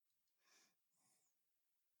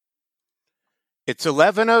It's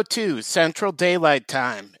 11:02 Central Daylight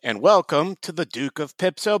Time, and welcome to the Duke of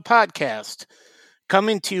Pipso podcast,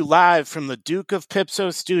 coming to you live from the Duke of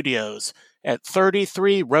Pipso studios at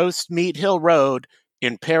 33 Roast Meat Hill Road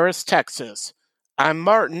in Paris, Texas. I'm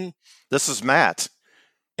Martin. This is Matt.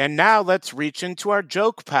 And now let's reach into our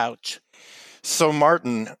joke pouch. So,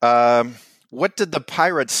 Martin, what did the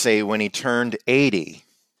pirate say when he turned 80?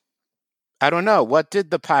 I don't know. What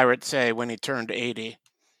did the pirate say when he turned 80?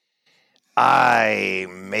 Aye,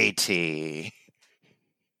 matey.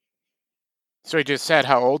 So he just said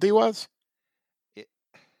how old he was?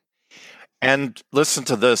 And listen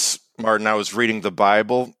to this, Martin. I was reading the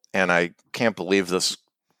Bible, and I can't believe this.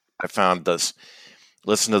 I found this.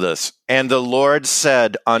 Listen to this. And the Lord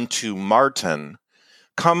said unto Martin,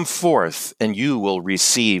 come forth, and you will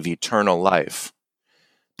receive eternal life.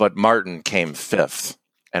 But Martin came fifth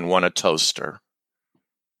and won a toaster.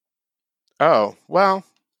 Oh, well.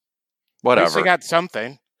 Whatever. At least he got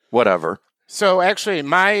something. Whatever. So actually,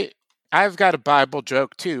 I've got a Bible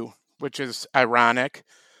joke too, which is ironic.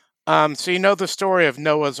 So you know the story of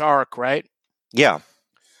Noah's Ark, right? Yeah.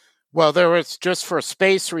 Well, there was, just for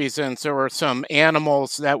space reasons, there were some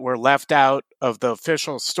animals that were left out of the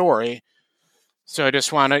official story. So I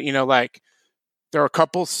just want to, there were a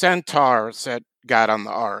couple centaurs that got on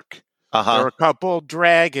the Ark. There were a couple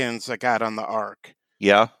dragons that got on the Ark.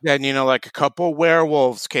 Yeah. Then, a couple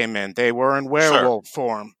werewolves came in. They were in werewolf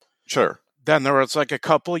form. Sure. Then there was a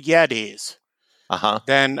couple Yetis.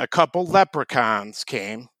 Then a couple leprechauns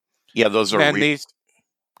came. Yeah, those are...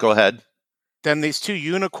 Go ahead. Then these two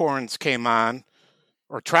unicorns came on,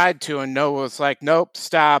 or tried to, and Noah was like, nope,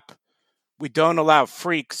 stop. We don't allow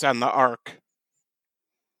freaks on the Ark.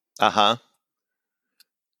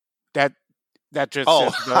 That just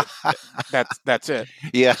is that's it.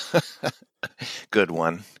 Yeah. Good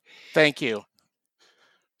one. Thank you.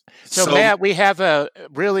 So, Matt, we have a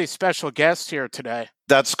really special guest here today.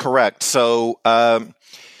 That's correct. So I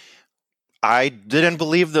didn't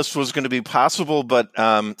believe this was going to be possible, but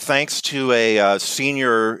thanks to a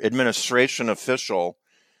senior administration official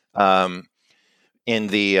in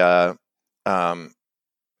the on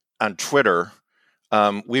Twitter,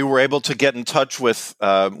 we were able to get in touch with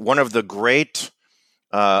one of the great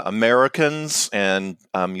Americans and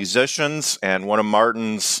musicians, and one of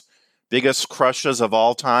Martin's biggest crushes of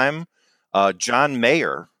all time, John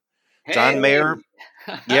Mayer. Hey. John Mayer,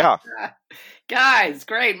 yeah. Guys,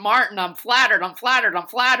 great. Martin, I'm flattered.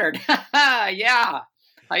 Yeah.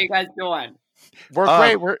 How you guys doing? We're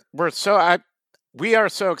great. We are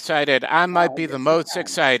so excited. I might be the most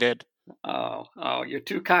excited. Oh, you're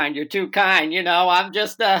too kind. I'm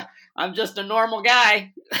just a normal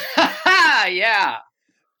guy. Yeah.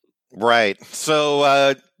 Right.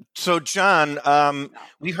 So John,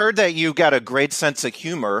 we heard that you got a great sense of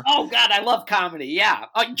humor. Oh God, I love comedy. Yeah.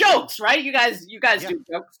 Jokes, right? You guys do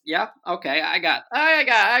jokes. Yeah. Okay. I got.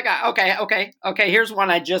 Okay. Here's one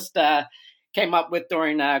I just came up with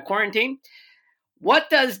during quarantine. What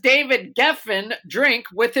does David Geffen drink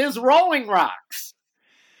with his Rolling Rocks?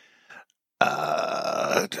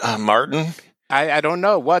 Martin? I don't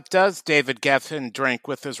know. What does David Geffen drink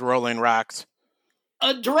with his Rolling Rocks?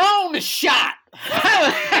 A drone shot.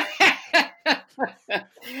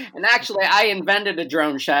 And actually, I invented a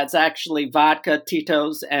drone shot. It's actually vodka,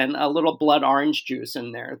 Tito's, and a little blood orange juice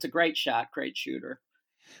in there. It's a great shot, great shooter.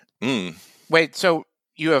 Wait, so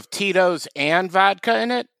you have Tito's and vodka in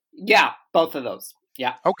it? Yeah, both of those.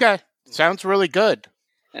 Yeah. Okay. Sounds really good.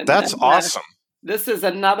 And that's awesome. This is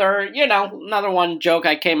another one joke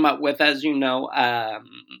I came up with. As you know, I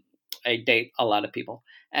date a lot of people.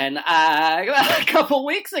 And a couple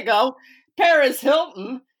weeks ago, Paris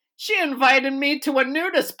Hilton, she invited me to a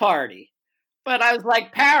nudist party. But I was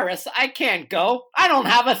like, Paris, I can't go. I don't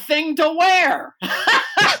have a thing to wear.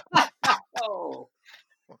 Oh.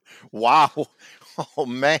 Wow. Oh,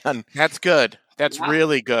 man. That's good. That's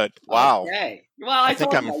really good. Wow. Okay. Well, I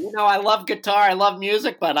told you, I love guitar, I love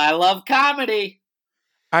music, but I love comedy.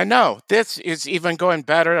 I know. This is even going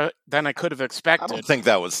better than I could have expected. I don't think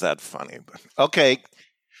that was that funny. But okay.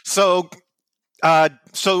 So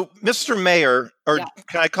Mr. Mayer, can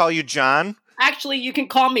I call you John? Actually, you can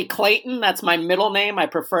call me Clayton. That's my middle name. I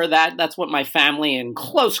prefer that. That's what my family and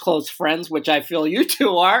close friends, which I feel you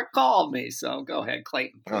two are, call me. So go ahead,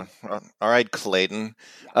 Clayton. All right, Clayton.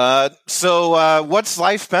 So what's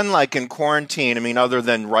life been like in quarantine? I mean, other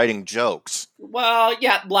than writing jokes? Well,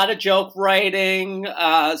 yeah, a lot of joke writing,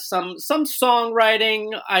 some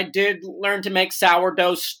songwriting. I did learn to make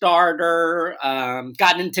sourdough starter,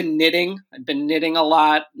 got into knitting. I've been knitting a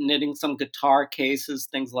lot, knitting some guitar cases,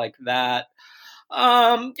 things like that.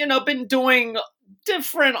 Been doing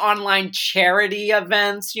different online charity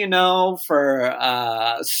events, for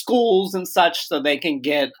schools and such, so they can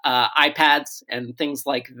get iPads and things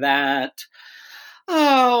like that.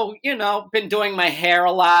 Oh, been doing my hair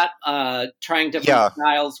a lot, trying different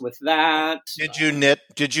styles with that. Did you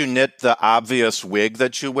knit the obvious wig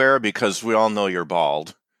that you wear? Because we all know you're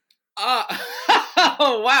bald.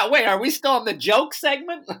 Oh, wow. Wait, are we still in the joke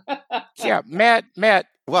segment? Yeah, Matt,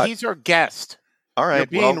 What? He's our guest. All right.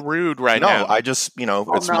 You're being rude right now. No, I just,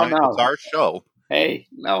 it's our show. Hey,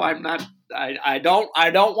 no, I'm not. I don't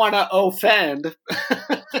want to offend.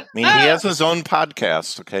 I mean, he has his own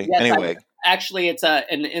podcast. Okay. Yes, anyway. Actually, it's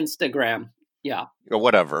an Instagram. Yeah. Or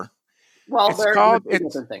whatever. Well, it's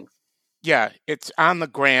different things. Yeah, it's on the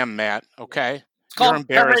gram, Matt. Okay. You're You're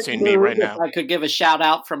embarrassing me right now. I could give a shout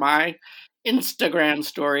out for my Instagram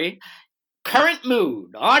story. Current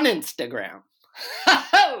mood on Instagram.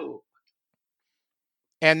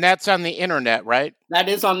 And that's on the internet, right? That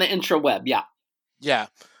is on the intraweb, yeah. Yeah.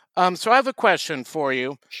 So I have a question for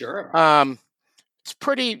you. Sure.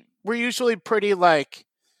 We're usually pretty lighthearted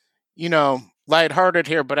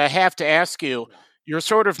here, but I have to ask you, you're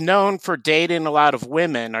sort of known for dating a lot of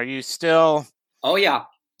women. Are you still? Oh, yeah.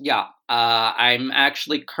 Yeah. I'm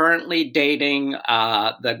actually currently dating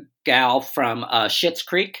the gal from Schitt's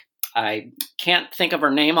Creek. I can't think of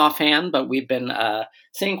her name offhand, but we've been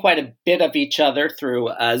seeing quite a bit of each other through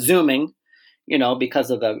Zooming,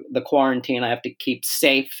 because of the quarantine. I have to keep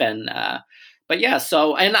safe. But yeah,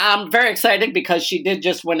 and I'm very excited because she did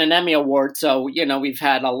just win an Emmy Award. So, we've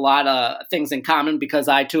had a lot of things in common because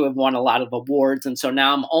I too have won a lot of awards. And so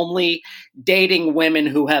now I'm only dating women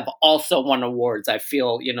who have also won awards. I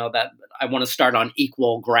feel, that I want to start on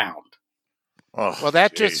equal ground. Oh, well,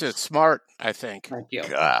 that just is smart, I think. Thank you.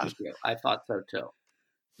 God. Thank you. I thought so too.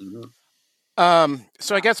 Mm-hmm.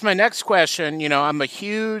 So I guess my next question, I'm a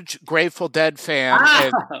huge Grateful Dead fan.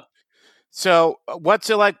 So what's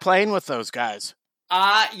it like playing with those guys?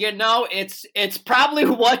 It's probably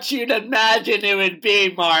what you'd imagine it would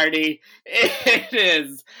be, Marty. It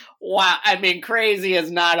is. Wow. I mean, crazy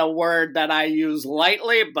is not a word that I use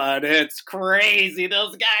lightly, but it's crazy.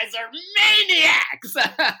 Those guys are maniacs.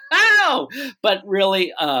 But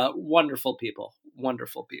really, wonderful people.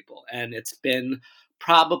 And it's been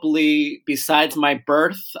probably, besides my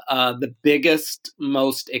birth, the biggest,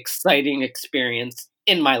 most exciting experience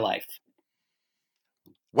in my life.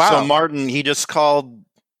 Wow. So Martin, he just called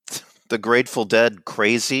the Grateful Dead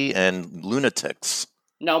crazy and lunatics.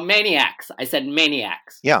 No, maniacs. I said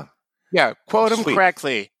maniacs. Yeah. Yeah, quote him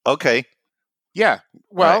correctly. Okay. Yeah.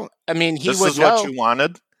 Well, right. I mean, he this would is know. What you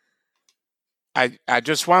wanted? I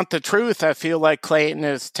just want the truth. I feel like Clayton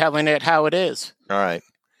is telling it how it is. All right.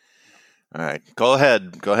 Go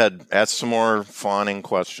ahead. Ask some more fawning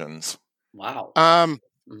questions. Wow.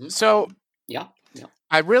 So yeah.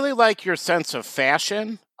 I really like your sense of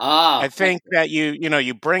fashion. I think that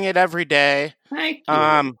you bring it every day. Thank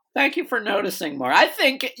you. Thank you for noticing, Martin. I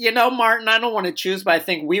think, Martin, I don't want to choose, but I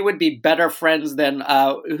think we would be better friends than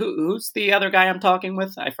who's the other guy I'm talking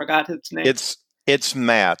with? I forgot his name. It's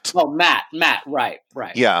Matt. Oh, Matt. Right.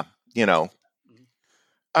 Yeah,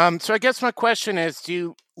 So I guess my question is, do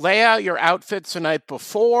you lay out your outfits the night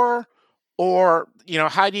before, or,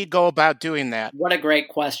 how do you go about doing that? What a great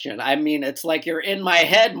question. I mean, it's like you're in my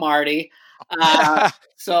head, Marty.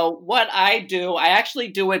 So what I do, I actually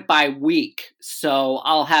do it by week. So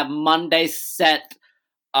I'll have Monday set,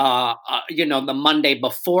 the Monday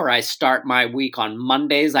before I start my week on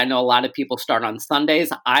Mondays. I know a lot of people start on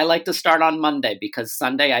Sundays. I like to start on Monday because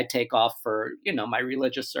Sunday I take off for, my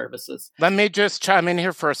religious services. Let me just chime in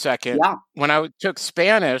here for a second. Yeah. When I took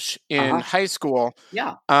Spanish in high school,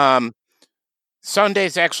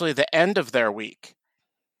 Sunday's actually the end of their week.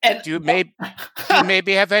 And do you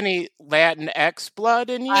maybe have any Latinx blood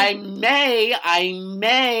in you? I may, I'm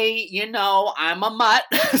a mutt,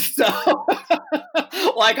 so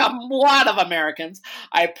like a lot of Americans,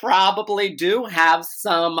 I probably do have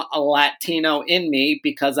some Latino in me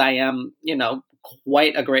because I am,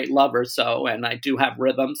 quite a great lover. So, and I do have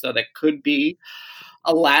rhythm, so that could be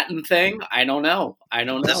a Latin thing. I don't know.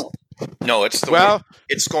 No, it's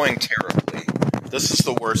it's going terribly. This is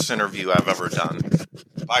the worst interview I've ever done.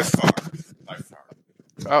 By far.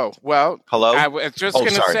 Oh, well. Hello? I was just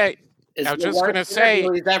going to say. I was just going to say.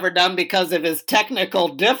 He's ever done because of his technical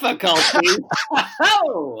difficulties.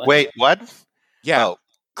 Wait, what? Yeah. Oh,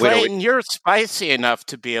 Clayton, you're spicy enough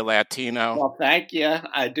to be a Latino. Well, thank you.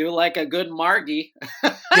 I do like a good margie.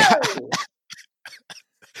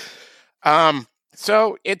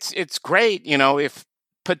 So it's great. If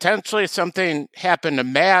potentially something happened to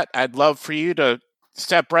Matt, I'd love for you to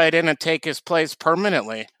step right in and take his place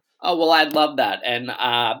permanently. Oh, well, I'd love that. And,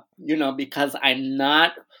 because I'm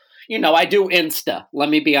not, I do Insta. Let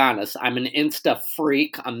me be honest. I'm an Insta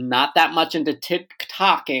freak. I'm not that much into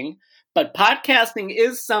TikToking, but podcasting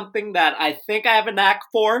is something that I think I have a knack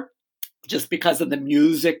for just because of the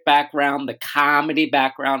music background, the comedy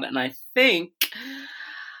background. And I think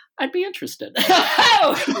I'd be interested.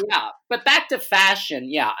 Yeah. But back to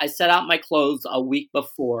fashion. Yeah. I set out my clothes a week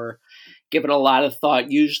before, give it a lot of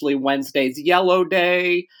thought. Usually Wednesday's yellow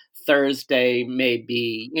day. Thursday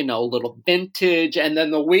maybe, a little vintage. And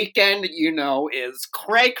then the weekend, is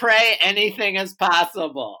cray cray. Anything is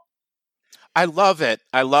possible. I love it.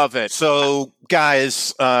 I love it. So,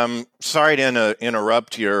 guys, sorry to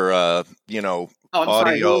interrupt your,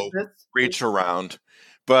 audio reach around,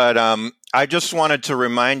 but I just wanted to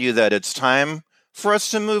remind you that it's time for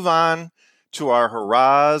us to move on to our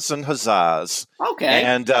hurrahs and huzzahs. Okay.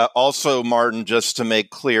 And also, Martin, just to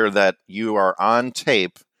make clear that you are on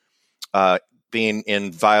tape being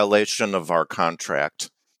in violation of our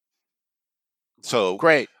contract. So,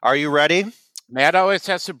 great. Are you ready? Matt always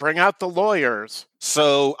has to bring out the lawyers.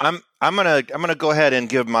 So I'm gonna go ahead and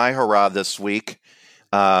give my hurrah this week,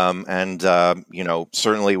 and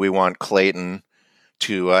certainly we want Clayton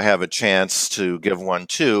to have a chance to give one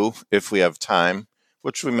too if we have time,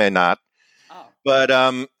 which we may not. Oh.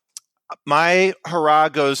 But my hurrah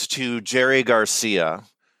goes to Jerry Garcia,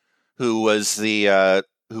 who was the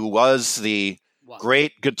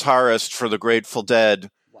great guitarist for the Grateful Dead,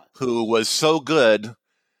 who was so good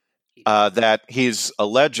that he's a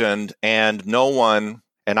legend, and no one,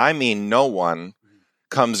 and I mean no one,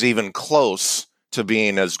 comes even close to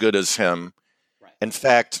being as good as him. Right. In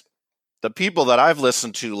fact, the people that I've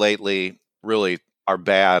listened to lately really are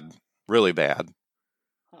bad, really bad.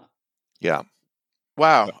 Huh. Yeah.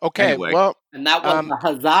 Wow. Okay. Anyway. Well, and that was a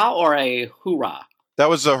huzzah or a hoorah? That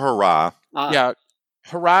was a hurrah. Yeah.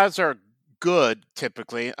 Hurrahs are good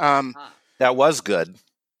typically. That was good.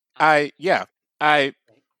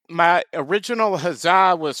 My original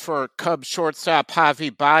huzzah was for Cubs shortstop Javi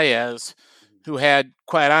Baez, who had,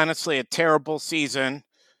 quite honestly, a terrible season,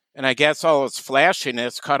 and I guess all his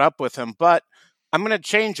flashiness caught up with him. But I'm going to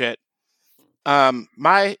change it.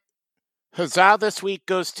 My huzzah this week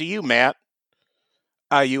goes to you, Matt.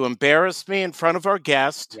 You embarrassed me in front of our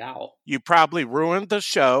guest. Wow. You probably ruined the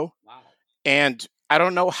show. Wow. And I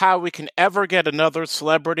don't know how we can ever get another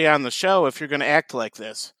celebrity on the show if you're going to act like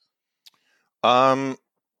this.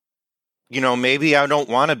 Maybe I don't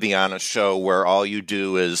want to be on a show where all you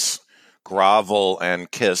do is grovel and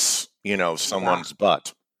kiss, someone's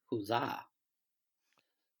butt. Huzzah.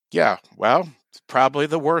 Yeah, well, it's probably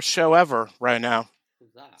the worst show ever right now.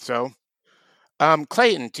 Huzzah. So,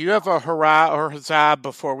 Clayton, do you have a hurrah or huzzah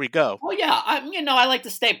before we go? Oh, yeah. I like to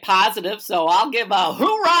stay positive, so I'll give a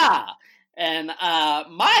hoorah. And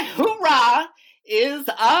my hoorah is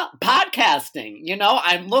podcasting.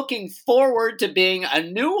 I'm looking forward to being a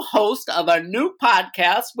new host of a new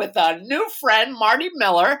podcast with a new friend, Marty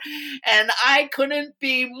Miller. And I couldn't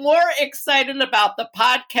be more excited about the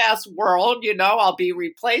podcast world. I'll be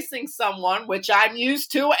replacing someone which I'm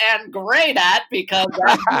used to and great at because,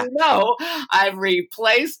 as I've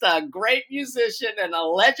replaced a great musician and a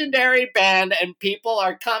legendary band, and people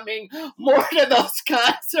are coming more to those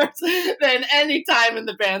concerts than any time in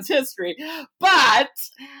the band's history. But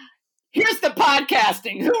here's the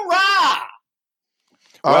podcasting. Hoorah!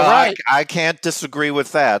 All right. I can't disagree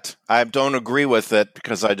with that. I don't agree with it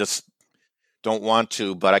because I just don't want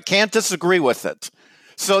to, but I can't disagree with it.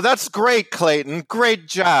 So that's great, Clayton. Great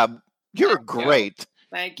job. You're great.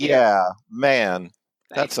 Thank you. Yeah, man.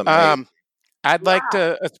 That's amazing. I'd like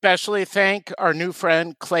to especially thank our new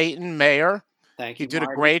friend, Clayton Mayer. Thank you, He did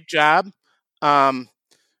Marty. a great job.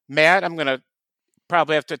 Matt, I'm going to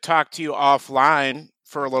probably have to talk to you offline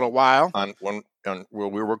for a little while. When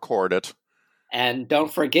we record it. And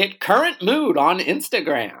don't forget Current Mood on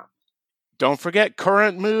Instagram. Don't forget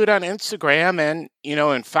Current Mood on Instagram. And,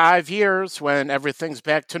 in 5 years, when everything's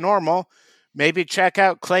back to normal, maybe check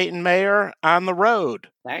out Clayton Mayer on the road.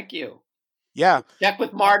 Thank you. Yeah. Check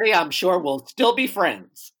with Marty. I'm sure we'll still be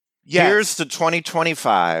friends. Yes. Here's to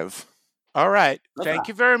 2025. All right. Goodbye. Thank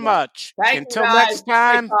you very much. Until next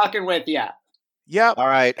time. Great talking with you. Yep. All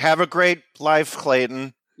right. Have a great life,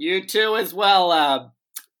 Clayton. You too as well.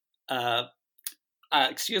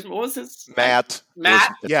 Excuse me. What was this? Matt.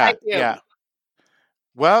 Matt. Yeah. Thank you. Yeah.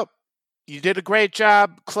 Well, you did a great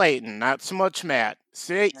job, Clayton. Not so much Matt.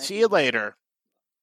 See you later.